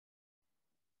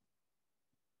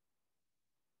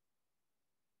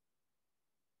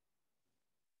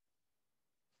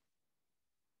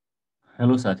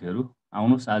Hello साथीहरु,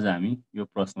 आउनुस् आज हामी यो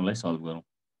प्रश्नलाई सल्भ गरौँ।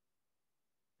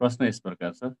 प्रश्न यस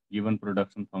प्रकार छ, given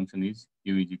production function is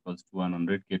q is equals to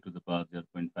 100 k to the power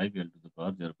 0.5 l to the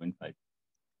power 0.5.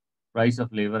 Price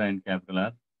of labor and capital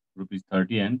are rupees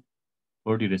 30 and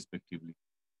 40 respectively.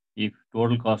 If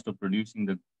total cost of producing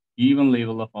the given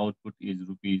level of output is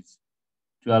rupees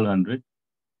 1200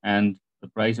 and the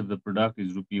price of the product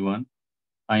is rupee 1,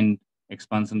 find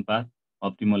expansion path,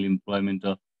 optimal employment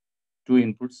of two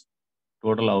inputs,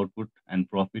 total output and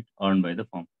profit earned by the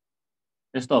firm.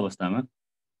 यस्तो अवस्थामा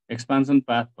expansion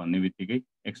path भन्ने बित्तिकै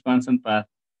expansion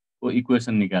पाथको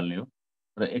equation निकाल्ने हो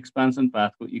र expansion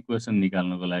पाथको equation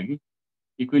निकाल्नको लागि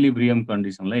equilibrium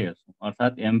कन्डिसनलाई हेर्छौँ,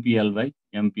 अर्थात् MPL by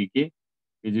एमपिके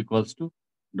is equals to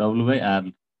W by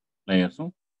आरलाई हेर्छौँ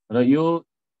र यो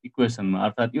इक्वेसनमा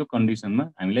अर्थात् यो कन्डिसनमा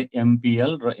हामीलाई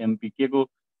एमपिएल र एमपिके को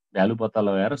भ्यालु पत्ता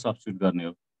लगाएर सब्स्टिट्युट गर्ने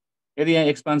हो। यदि यहाँ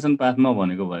एक्सपान्सन पाथ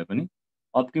नभनेको भए पनि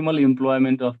अप्टिमल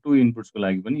इम्प्लोयमेन्ट अफ टु इनपुट्सको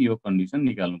लागि पनि यो कन्डिसन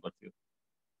निकाल्नु पर्थ्यो,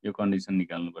 यो कन्डिसन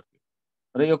निकाल्नु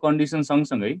पर्थ्यो र यो कन्डिसन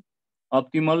सँगसँगै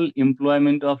अप्टिमल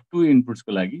इम्प्लोयमेन्ट अफ टु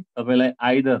इनपुट्सको लागि तपाईलाई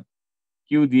आइदर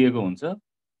क्यू दिएको हुन्छ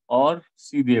अर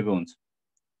सी दिएको हुन्छ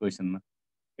क्वेसनमा।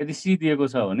 यदि सी दिएको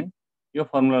छ भने यो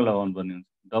फर्मुला लगाउनु पर्ने हुन्छ,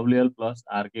 डब्लुएल प्लस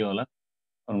आरके वाला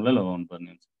फर्मुला लगाउनु पर्ने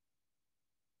हुन्छ।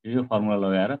 यो फर्मुला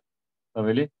लगाएर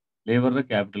तपाईले लेबर र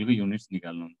क्यापिटलको युनिट्स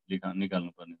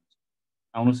निकाल्नु पर्ने हुन्छ।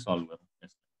 आउनुस् सल्भ गरौँ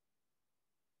यसलाई।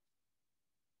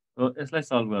 र यसलाई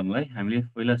सल्भ गर्नलाई हामीले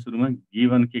पहिला सुरुमा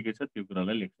गिभन के छ त्यो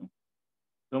कुरालाई लेख्छौँ।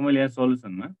 त मैले यहाँ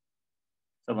सल्युसनमा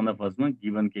सबभन्दा फर्स्टमा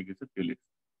गिभन के छ त्यो लेख्छु।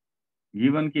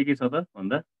 गिभन के छ त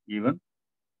भन्दा गिभन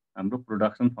हाम्रो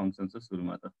प्रोडक्सन फंक्सन छ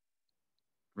सुरुमा त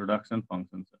प्रोडक्सन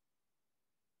फंक्सन छ।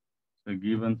 सो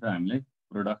गिभन छ हामीलाई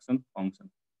प्रोडक्सन फंक्सन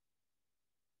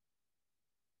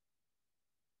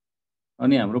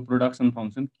अनि हाम्रो production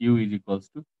function q is equals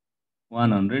to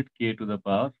 100 k to the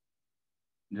power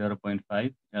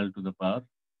 0.5 l to the power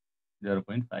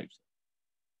 0.5 छ।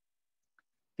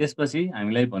 त्यसपछि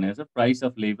हामीलाई भनेको छ प्राइस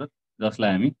अफ लेबर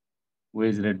जसलाई हामी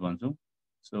वेज रेट भन्छौँ।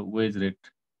 So wage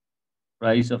rate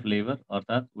price of labour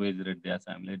अर्थात् वेज रेट दिएको छ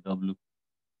हामीलाई डब्लु,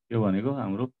 यो भनेको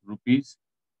हाम्रो रुपिस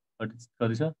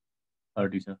कति छ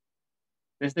 30 छ।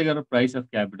 त्यस्तै गरेर प्राइस अफ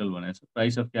क्यापिटल भनेको छ,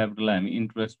 प्राइस अफ क्यापिटललाई हामी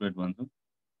इन्ट्रेस्ट रेट भन्छौँ।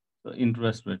 सो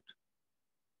इन्ट्रेस्ट रेट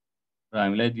र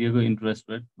हामीलाई दिएको इन्ट्रेस्ट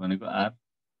रेट भनेको आर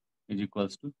इज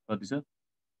इक्वल्स टु कति छ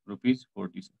रुपिस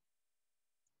 40 छ,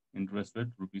 इन्ट्रेस्ट रेट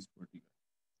रुपिस 40।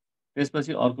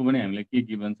 त्यसपछि अर्को पनि हामीलाई के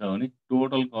गिभन छ भने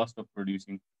टोटल कस्ट अफ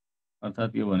प्रोड्युसिङ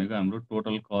अर्थात् यो भनेको हाम्रो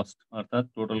टोटल कस्ट अर्थात्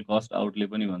टोटल कस्ट आउटले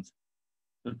पनि भन्छ।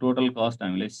 त्यो टोटल कस्ट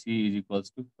हामीलाई सी इज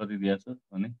इक्वल्स टु कति दिएको छ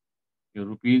भने यो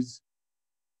रुपिस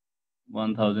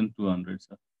 1200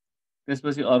 छ।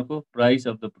 त्यसपछि अर्को प्राइस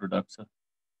अफ द प्रोडक्ट छ,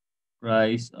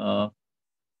 price of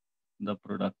the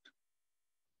product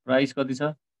price कति छ,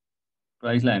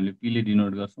 प्राइसलाई हामीले पीले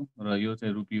डिनोट गर्छौँ र यो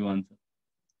चाहिँ रुपी 1 छ,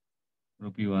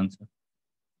 रुपी 1 छ।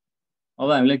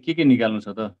 अब हामीलाई के निकाल्नु छ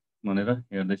त भनेर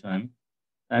हेर्दैछौँ हामी।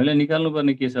 हामीलाई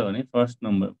निकाल्नुपर्ने के छ भने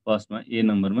फर्स्टमा ए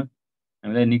नम्बरमा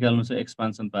हामीलाई निकाल्नु छ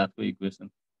एक्सपान्सन पाथको इक्वेसन।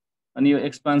 अनि यो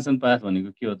एक्सपान्सन पाथ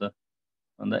भनेको के हो त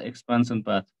भन्दा एक्सपान्सन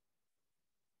पाथ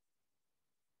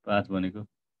भनेको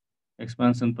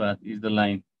expansion path is the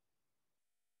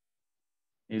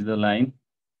line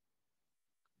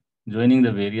joining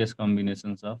the various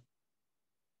combinations of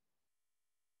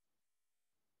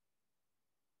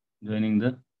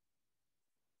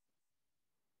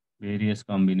various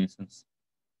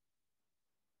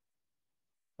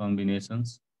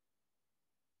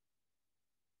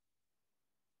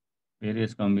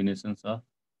combinations of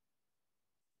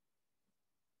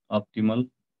optimal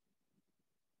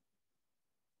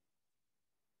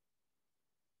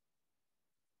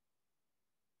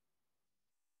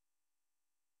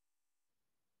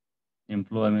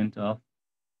employment of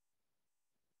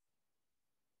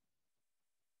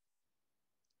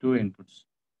two inputs.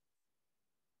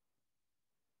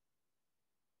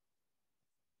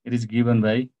 It is given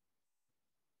by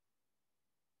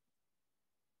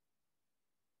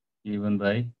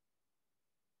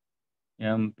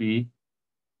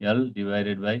MPL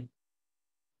divided by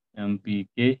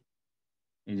MPK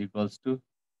is equals to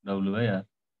W by R.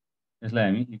 यसलाई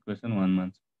हामी equation 1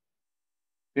 मान्छौँ।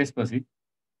 त्यसपछि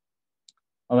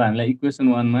अब हामीलाई equation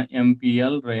 1 मा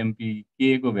MPL र MPK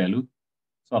को value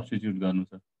substitute गर्नु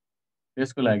छ।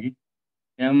 त्यसको लागि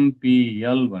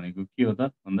MPL भनेको के हो त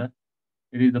भन्दा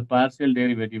it is the partial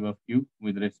derivative of Q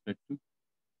with respect to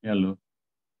L हो।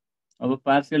 अब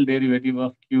पार्शियल डेरिभेटिभ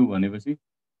अफ Q भनेपछि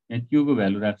यहाँ Q को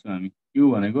भ्यालु राख्छौँ हामी।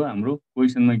 Q भनेको हाम्रो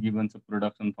क्वेसनमा गिभन छ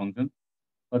प्रोडक्सन फंक्सन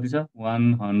कति छ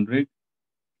 100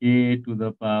 k to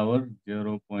the power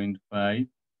 0.5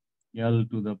 L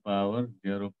to the power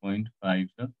 0.5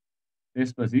 छ।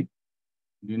 त्यसपछि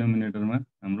डिनोमिनेटरमा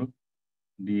हाम्रो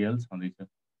dl छँदैछ।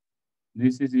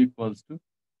 दिस इज इक्वल्स टु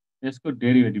यसको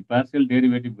डेरिभेटिभ पार्शियल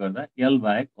डेरिभेटिभ गर्दा l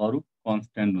बाहेक अरू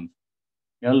कन्स्ट्यान्ट हुन्छ।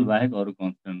 l बाहेक अरू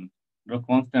कन्स्ट्यान्ट हुन्छ र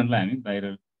कन्स्ट्यान्टलाई हामी बाहिर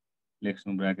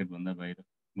लेख्छौँ ब्राकेटभन्दा बाहिर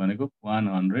भनेको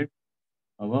 100।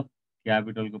 अब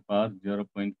क्यापिटलको पावर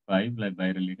 0.5 लाई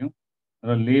बाहिर लेख्यौँ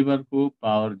र लेबरको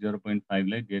पावर 0.5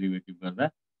 लाई डेरिभेटिभ गर्दा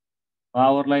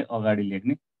पावरलाई अगाडि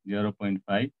लेख्ने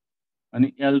 0.5 अनि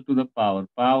l टु द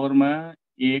पावरमा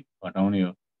 1 घटाउने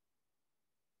हो।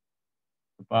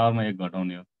 पावरमा 1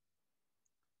 घटाउने हो।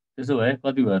 त्यसो भए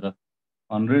कति भयो त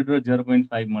 100 र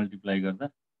 0.5 मल्टिप्लाई गर्दा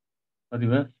कति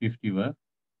भयो 50 भयो।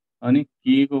 अनि k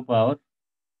को पावर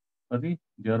कति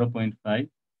 0.5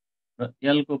 र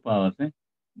l को पावर चाहिँ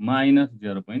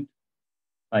 -0.5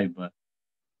 भयो।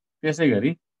 त्यसै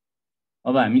गरी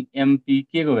अब हामी mp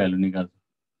के को भ्यालु निकाल्छौँ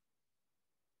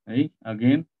है।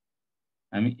 अगेन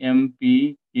हामी mp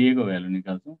के को भ्यालु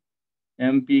निकाल्छौँ।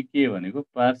 mp के भनेको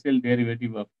partial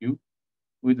derivative of q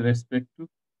with respect to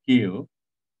के हो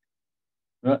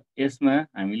र यसमा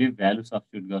हामीले भ्यालु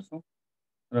सब्स्टिट्युट गर्छौँ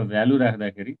र भ्यालु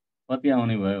राख्दाखेरि कति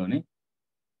आउने भयो भने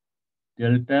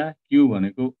डेल्टा q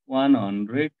भनेको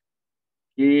 100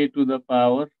 k to the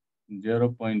power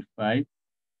 0.5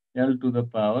 l to the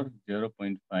power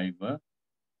 0.5 भयो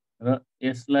र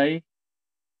यसलाई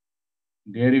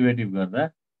डेरिभेटिभ गर्दा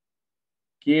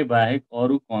के बाहेक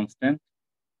अरू कन्स्ट्यान्ट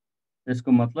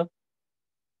त्यसको मतलब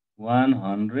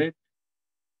 100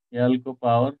 l को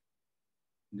पावर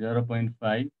 0.5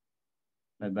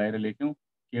 लाई बाहिर लेख्यौँ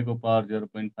के को पावर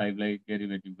 0.5 लाई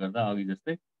डेरिभेटिभ गर्दा अघि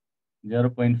जस्तै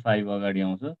 0.5 अगाडि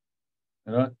आउँछ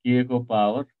र के को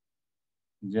पावर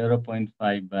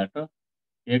 0.5 बाट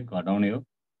 1 घटाउने हो।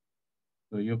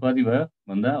 यो कति भयो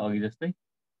भन्दा अघि जस्तै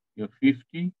यो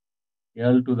 50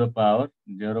 l टु द पावर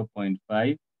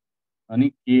 0.5 अनि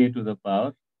k टु द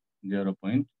पावर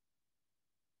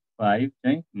 0.5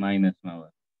 चाहिँ माइनसमा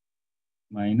भयो।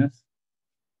 Minus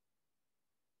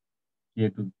k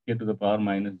to the power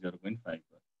 -0.5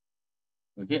 भयो।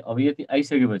 ओके, अब यति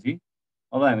आइसकेपछि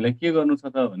अब हामीलाई के गर्नु छ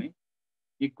त भने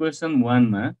इक्वेसन 1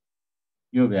 मा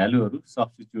यो भ्यालुहरू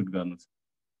सब्स्टिट्युट गर्नु छ।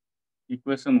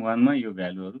 इक्वेसन 1 मा यो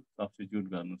भ्यालुहरू सब्स्टिट्युट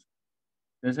गर्नु छ।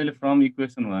 त्यसैले फ्रम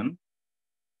इक्वेसन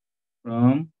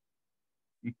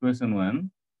 1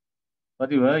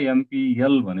 कति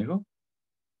भयो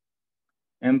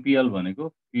MPL भनेको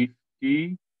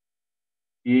 50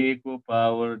 k को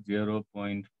पावर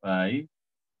 0.5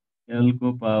 l को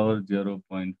पावर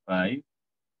 0.5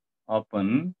 अपन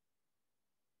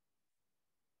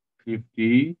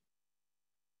 50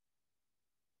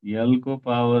 l को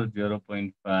पावर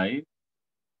 0.5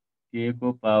 k को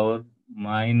पावर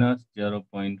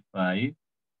 -0.5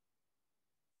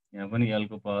 यहाँ पनि l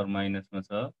को पावर माइनसमा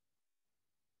छ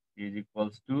इज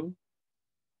इक्वल्स टु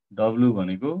w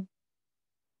भनेको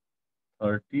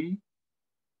 30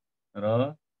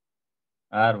 र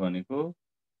r भनेको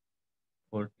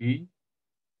 40।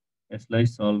 यसलाई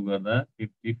सल्भ गर्दा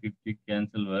 50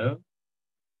 क्यान्सल भयो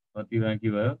कति बाँकी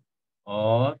भयो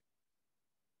और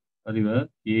कति भयो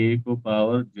k को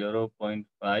पावर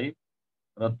 0.5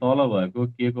 र तल भएको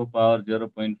k को पावर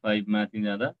 0.5 माथि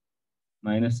जाँदा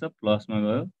माइनस छ प्लसमा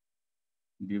गयो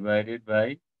डिभाइडेड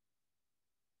बाई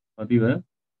कति भयो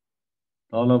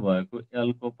तल भएको l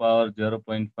को पावर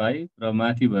 0.5 र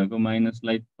माथि भएको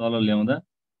माइनसलाई तल ल्याउँदा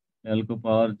l को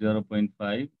पावर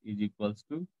 0.5 इज इक्वल्स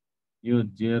टु यो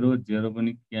 0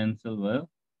 पनि क्यान्सल भयो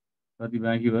कति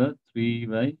बाँकी भयो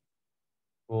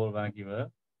 3/4 बाँकी भयो।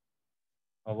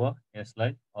 अब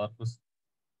यसलाई अर्को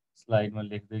स्लाइडमा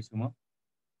लेख्दैछु म।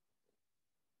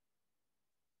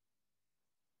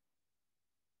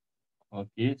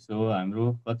 ओके, सो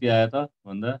हाम्रो कति आयो त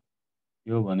भन्दा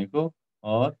यो भनेको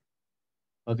और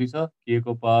कति छ k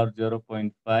को पावर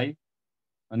 0.5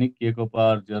 अनि k को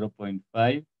पावर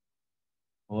 0.5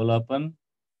 होल अपन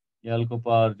l को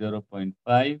पावर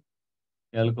 0.5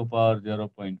 l को पावर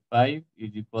 0.5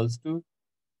 इज इक्वल्स टु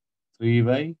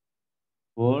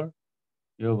 3/4।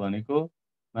 यो भनेको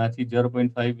माथि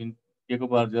 0.5 k को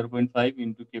पावर 0.5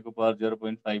 इन्टु k को पावर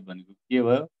 0.5 भनेको के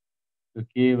भयो तो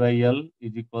k by l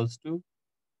is equals to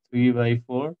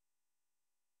 3/4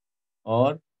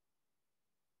 और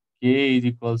k is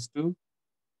equals to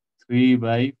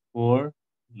 3/4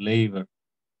 labor.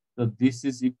 So this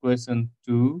is equation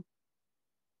 2.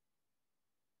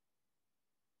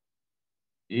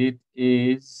 It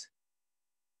is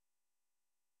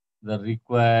the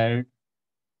required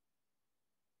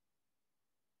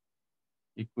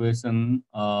equation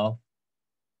of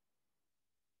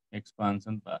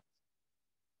expansion path.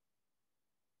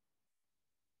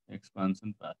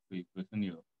 Expansion path को equation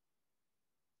यो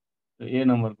ए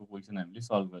नम्बरको क्वेसन हामीले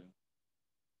सल्भ गर्यौँ।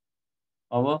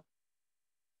 अब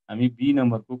हामी बी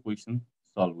नम्बरको क्वेसन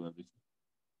सल्भ गर्दैछौँ।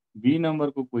 बी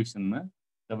नम्बरको क्वेसनमा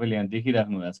तपाईँले यहाँ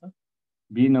देखिराख्नु भएको छ,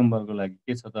 बी नम्बरको लागि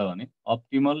के छ त भने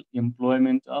optimal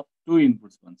employment of to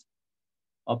inputs भन्छ।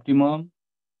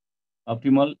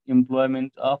 Optimal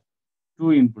employment of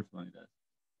to inputs भनिरहेको छ।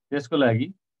 त्यसको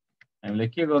लागि हामीलाई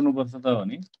के गर्नुपर्छ त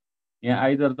भने यहाँ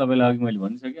आइदर तपाईँलाई अघि मैले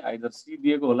भनिसकेँ, आइदर सी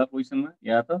दिएको होला क्वेसनमा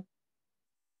या त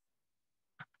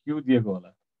क्यू दिएको होला।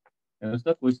 हेर्नुहोस् त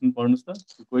क्वेसन पढ्नुहोस् त,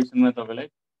 क्वेसनमा तपाईँलाई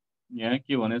यहाँ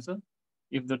के भनेछ,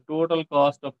 if the total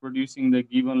cost of producing the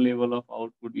given level of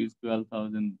output is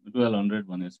 1200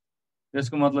 भनेछ।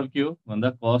 त्यसको मतलब के हो भन्दा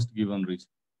कस्ट गिभन रहेछ।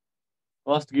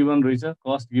 कस्ट गिभन रहेछ,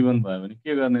 कस्ट गिभन भयो भने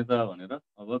के गर्ने त भनेर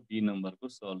अब बी नम्बरको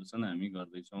सल्युसन हामी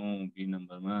गर्दैछौँ। बी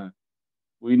नम्बरमा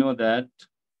वी नो द्याट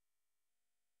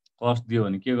कस्ट दियो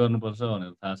भने के गर्नुपर्छ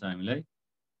भनेर थाहा छ हामीलाई।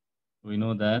 We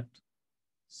know that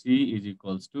C is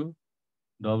equals to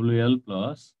WL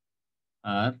plus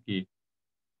RK.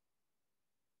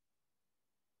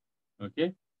 Okay,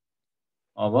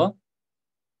 अब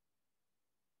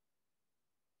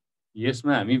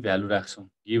यसमा हामी भ्यालु राख्छौँ,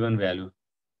 गिभन भ्यालु।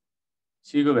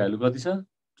 सी को भ्यालु कति छ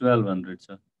 1200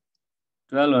 छ।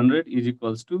 1200 इज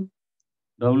इक्वल्स टु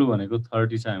डब्लु भनेको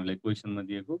 30 छ हामीलाई क्वेसनमा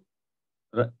दिएको,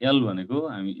 र एल भनेको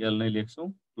हामी एल नै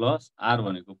लेख्छौँ, प्लस आर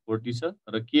भनेको 40 छ,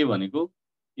 र के भनेको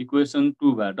इक्वेसन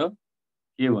 2 बाट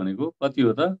के भनेको कति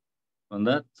हो त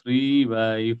भन्दा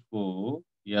 3/4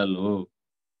 एल हो।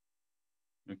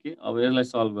 ओके, अब यसलाई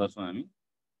सल्भ गर्छौँ हामी।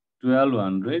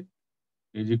 1200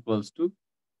 is equals to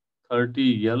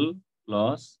 30 L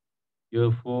plus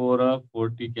यो 4 र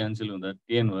 40 क्यान्सल हुँदा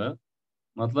 10 भयो,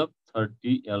 मतलब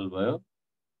 30 एल भयो,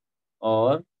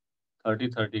 और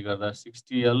 30 गर्दा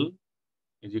 60 L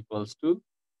is equals to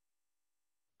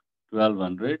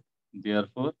 1200।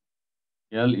 Therefore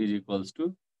L is equals to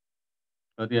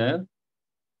कति आयो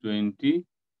 20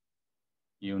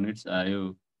 युनिट्स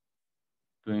आयो,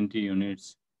 20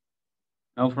 युनिट्स।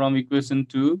 नाउ फ्रम इक्वेसन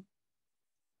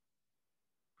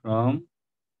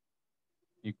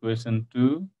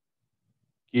 2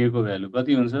 के को भ्यालु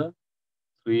कति हुन्छ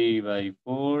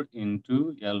 3/4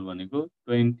 इन्टु एल भनेको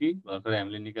 20 भर्खरै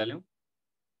हामीले निकाल्यौँ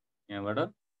यहाँबाट।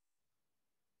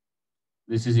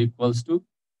 This is equals to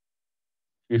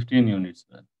 15 units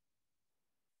भयो,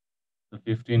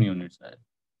 15 युनिट्स आयो।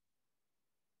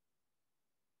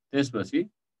 त्यसपछि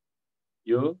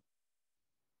यो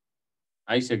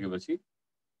आइसकेपछि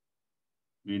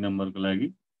बी नम्बरको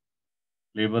लागि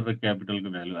लेबर र क्यापिटलको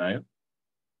भ्यालु आयो।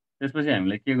 त्यसपछि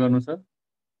हामीलाई के गर्नु छ,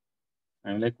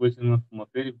 हामीलाई क्वेसनमा म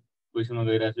फेरि क्वेसनमा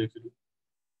गइरहेको छु। एकचोटि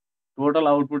टोटल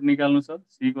आउटपुट निकाल्नु छ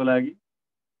सी को लागि,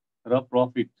 र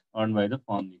profit earn by the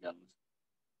form निकाल्नु छ।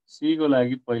 सी को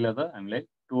लागि पहिला त हामीलाई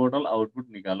टोटल आउटपुट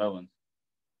निकाल भन्छ।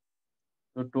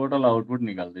 त्यो टोटल आउटपुट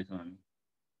निकाल्दैछौँ हामी।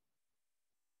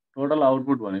 टोटल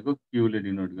आउटपुट भनेको क्यूले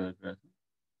डिनोट गरिरहेको छ।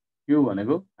 क्यू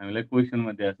भनेको हामीलाई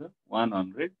क्वेसनमा दिएको छ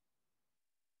 100,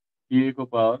 के को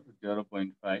पावर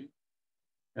 0.5,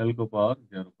 एल को पावर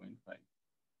 0.5।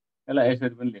 यसलाई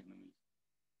यसरी पनि लेख्न मिल्छ,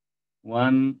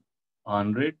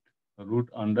 100 रुट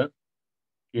अन्डर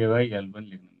के बाई एल पनि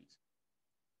लेख्न मिल्छ।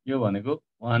 यो भनेको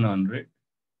 100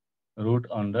 रुट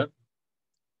अन्डर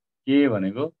के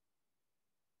भनेको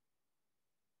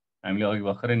हामीले अघि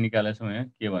भर्खरै निकालेका छौँ। यहाँ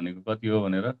के भनेको कति हो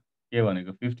भनेर, के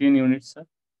भनेको 15 युनिट्स छ,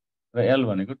 र एल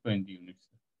भनेको 20 युनिट्स छ।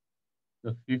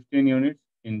 15 युनिट्स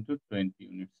इन्टु 20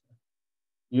 युनिट्स छ।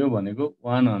 यो भनेको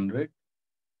 100,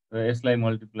 र यसलाई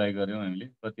मल्टिप्लाई गऱ्यौँ हामीले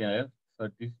कति आयो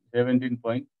 17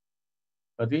 पोइन्ट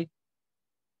कति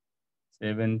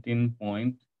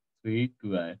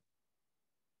 17.32 आयो,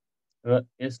 र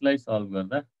यसलाई सल्भ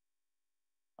गर्दा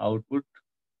आउटपुट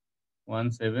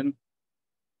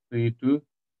 1732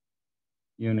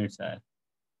 युनिट्स आयो।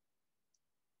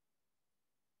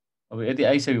 अब यति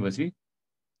आइसकेपछि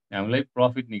हामीलाई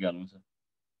प्रफिट निकाल्नु छ।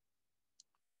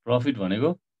 प्रफिट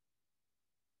भनेको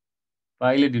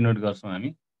पाइले डिनोट गर्छौँ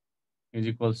हामी, is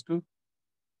equals to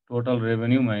total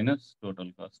revenue minus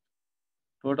total cost.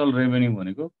 Total revenue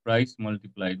भनेको price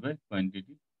multiplied by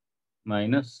quantity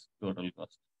minus total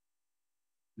cost.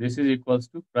 This is equals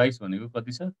to price भनेको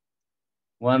कति छ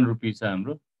 1 रुपी छ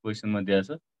हाम्रो क्वेसनमा दिएको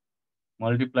छ,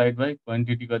 मल्टिप्लाइड बाई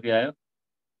क्वान्टिटी कति आयो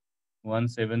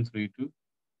 1732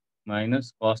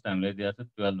 माइनस कस्ट हामीलाई दिएको छ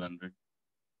 1200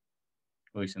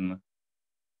 क्वेसनमा।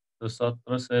 तो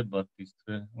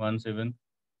 1732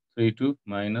 1732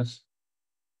 minus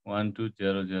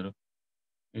 1200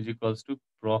 is equals to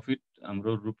profit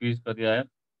हाम्रो रुपिज कति आयो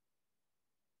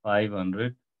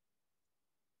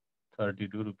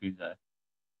 532 रुपिज आयो।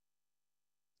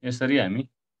 यसरी हामी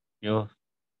यो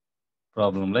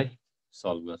प्रब्लमलाई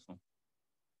सल्भ गर्छौँ।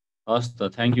 हस् त,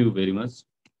 थ्याङ्क यू भेरी मच।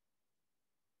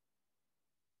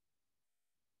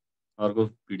 अर्को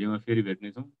भिडियोमा फेरि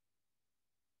भेट्नेछौँ।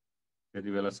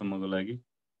 त्यति बेलासम्मको लागि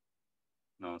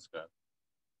नमस्कार।